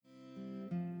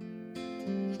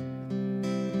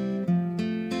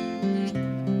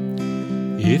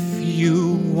If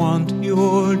you want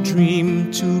your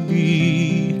dream to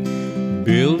be,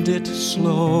 build it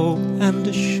slow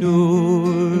and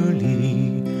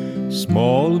surely.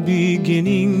 Small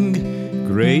beginning,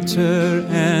 greater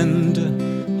end,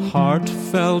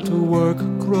 heartfelt work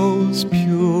grows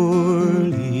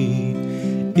purely.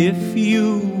 If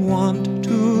you want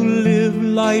to live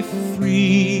life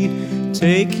free,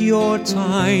 take your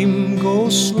time, go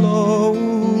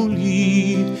slowly.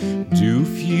 Do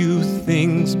few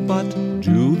things, but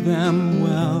do them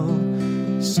well.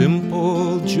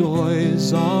 Simple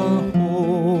joys are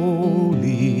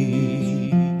holy.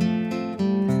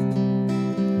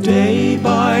 Day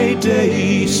by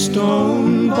day,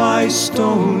 stone by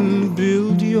stone,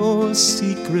 build your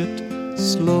secret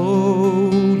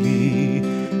slowly.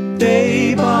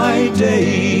 Day by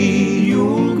day,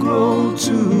 you'll grow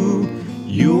too.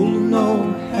 You'll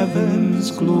know heaven's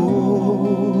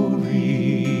glory.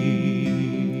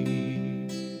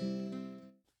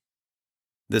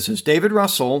 This is David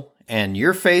Russell and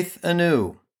Your Faith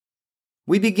Anew.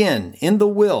 We begin in the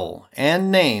will and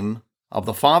name of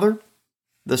the Father,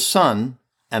 the Son,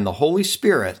 and the Holy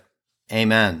Spirit.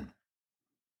 Amen.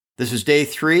 This is day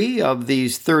 3 of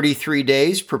these 33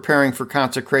 days preparing for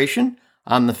consecration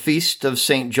on the Feast of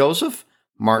St. Joseph,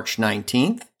 March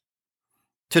 19th.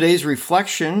 Today's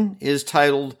reflection is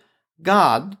titled,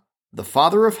 God, the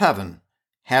Father of Heaven,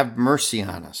 have mercy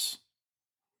on us.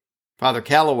 Father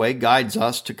Calloway guides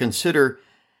us to consider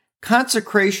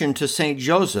consecration to St.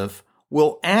 Joseph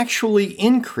will actually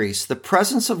increase the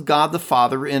presence of God the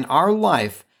Father in our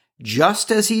life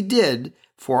just as he did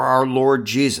for our Lord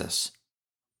Jesus.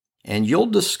 And you'll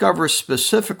discover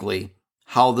specifically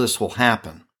how this will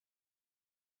happen.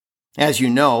 As you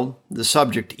know, the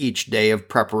subject each day of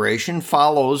preparation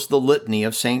follows the litany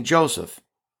of St. Joseph.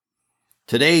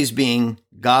 Today's being,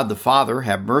 God the Father,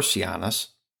 have mercy on us.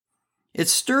 It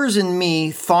stirs in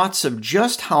me thoughts of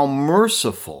just how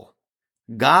merciful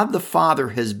God the Father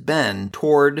has been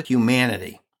toward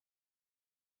humanity.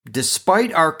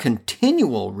 Despite our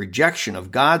continual rejection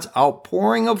of God's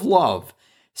outpouring of love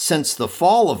since the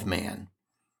fall of man,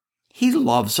 he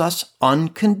loves us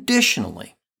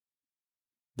unconditionally.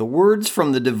 The words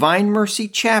from the Divine Mercy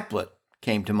Chaplet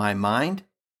came to my mind.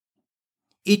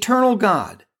 Eternal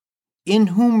God, in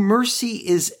whom mercy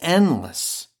is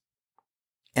endless,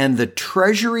 and the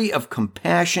treasury of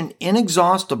compassion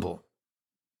inexhaustible,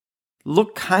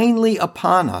 look kindly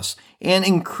upon us and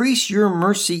increase your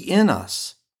mercy in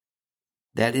us,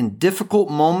 that in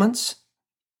difficult moments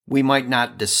we might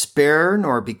not despair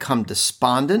nor become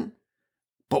despondent,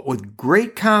 but with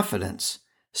great confidence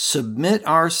submit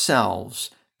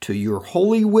ourselves to your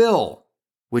holy will,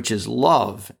 which is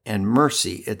love and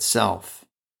mercy itself.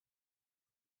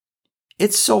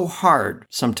 It's so hard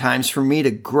sometimes for me to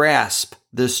grasp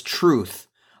this truth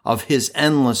of his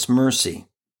endless mercy.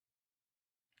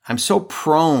 I'm so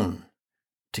prone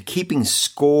to keeping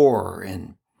score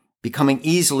and becoming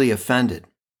easily offended.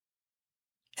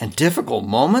 And difficult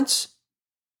moments?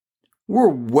 We're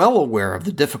well aware of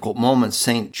the difficult moments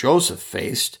St. Joseph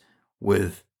faced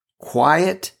with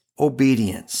quiet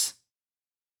obedience.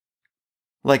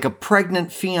 Like a pregnant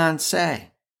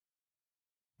fiancée.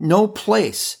 No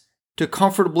place to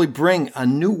comfortably bring a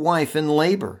new wife in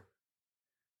labor,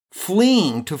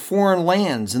 fleeing to foreign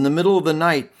lands in the middle of the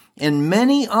night, and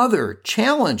many other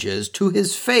challenges to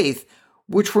his faith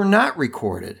which were not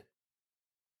recorded.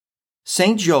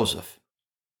 St. Joseph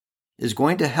is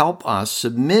going to help us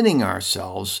submitting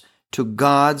ourselves to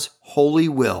God's holy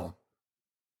will,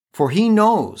 for he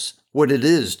knows what it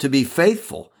is to be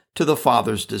faithful to the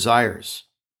Father's desires.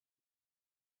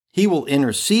 He will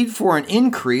intercede for an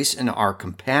increase in our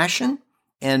compassion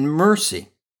and mercy.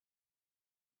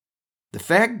 The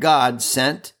fact God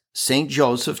sent St.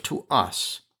 Joseph to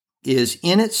us is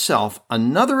in itself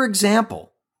another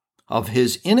example of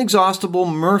his inexhaustible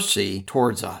mercy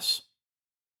towards us.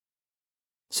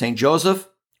 St. Joseph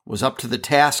was up to the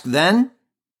task then,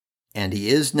 and he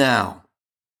is now.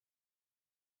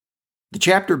 The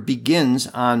chapter begins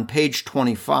on page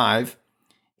 25,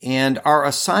 and our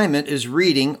assignment is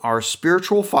reading our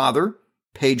Spiritual Father,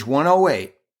 page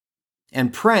 108,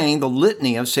 and praying the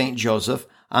Litany of St. Joseph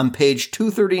on page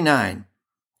 239,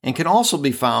 and can also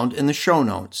be found in the show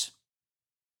notes.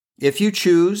 If you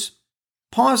choose,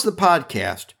 pause the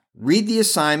podcast, read the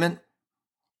assignment,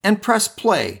 and press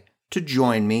play to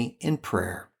join me in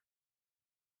prayer.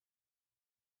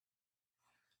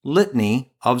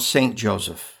 Litany of St.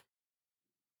 Joseph.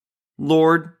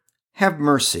 Lord, have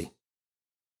mercy.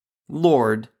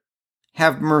 Lord,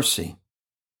 have mercy.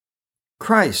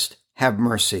 Christ, have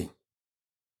mercy.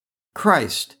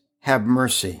 Christ, have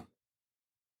mercy.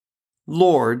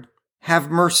 Lord, have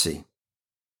mercy.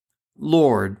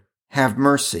 Lord, have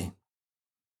mercy.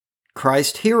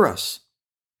 Christ, hear us.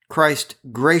 Christ,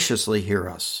 graciously hear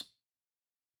us.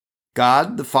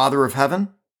 God, the Father of heaven,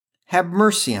 have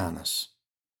mercy on us.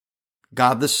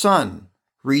 God the Son,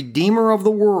 Redeemer of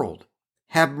the world,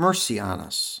 have mercy on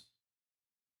us.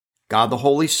 God the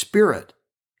Holy Spirit,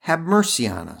 have mercy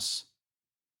on us.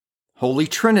 Holy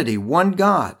Trinity, one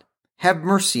God, have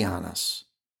mercy on us.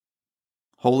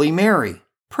 Holy Mary,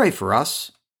 pray for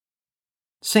us.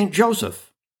 Saint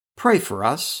Joseph, pray for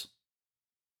us.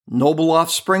 Noble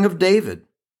offspring of David,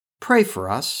 pray for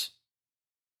us.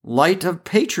 Light of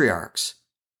patriarchs,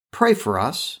 pray for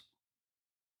us.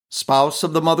 Spouse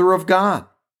of the Mother of God,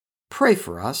 pray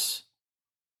for us.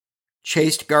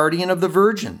 Chaste guardian of the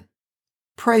Virgin,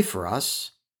 pray for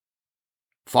us.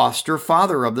 Foster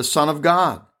father of the Son of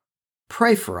God,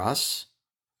 pray for us.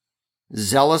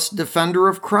 Zealous defender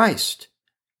of Christ,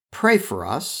 pray for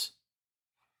us.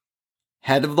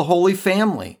 Head of the Holy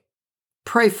Family,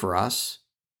 pray for us.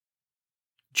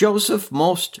 Joseph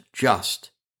most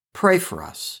just, pray for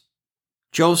us.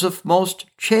 Joseph most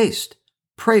chaste,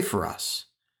 pray for us.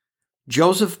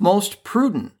 Joseph most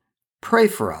prudent, pray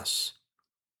for us.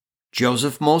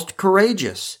 Joseph most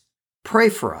courageous, pray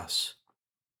for us.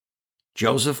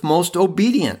 Joseph most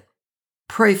obedient,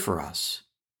 pray for us.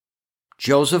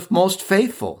 Joseph most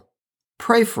faithful,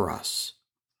 pray for us.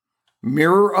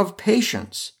 Mirror of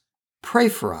patience, pray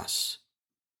for us.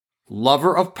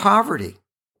 Lover of poverty,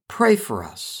 pray for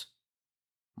us.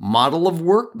 Model of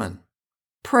workmen,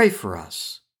 pray for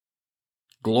us.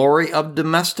 Glory of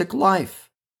domestic life,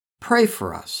 pray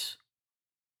for us.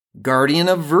 Guardian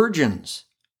of virgins,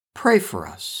 pray for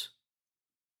us.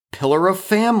 Pillar of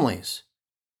families,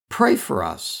 pray for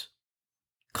us.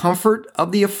 Comfort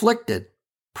of the afflicted,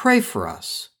 pray for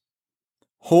us.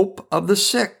 Hope of the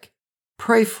sick,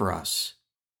 pray for us.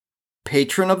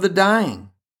 Patron of the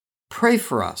dying, pray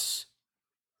for us.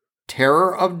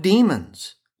 Terror of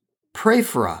demons, pray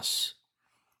for us.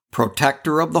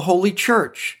 Protector of the Holy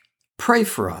Church, pray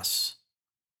for us.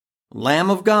 Lamb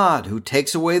of God, who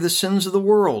takes away the sins of the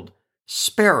world,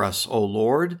 spare us, O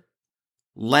Lord.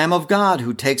 Lamb of God,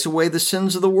 who takes away the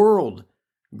sins of the world,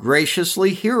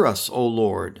 graciously hear us, O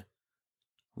Lord.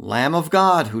 Lamb of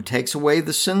God, who takes away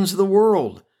the sins of the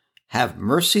world, have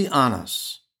mercy on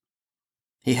us.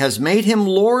 He has made him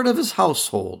Lord of his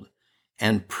household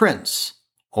and Prince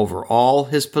over all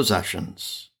his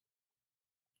possessions.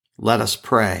 Let us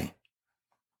pray.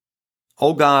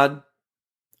 O God,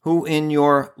 who in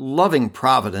your loving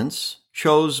providence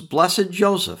chose blessed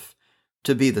Joseph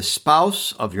to be the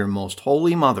spouse of your most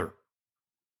holy mother,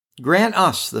 grant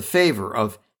us the favor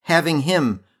of having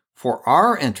him for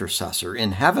our intercessor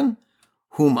in heaven,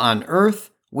 whom on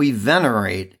earth we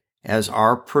venerate as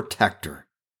our protector.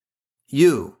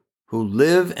 You, who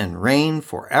live and reign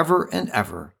forever and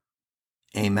ever.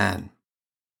 Amen.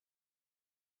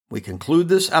 We conclude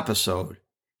this episode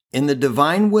in the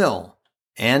divine will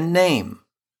and name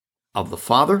of the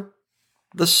Father,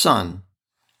 the Son,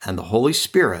 and the Holy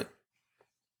Spirit.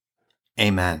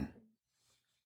 Amen.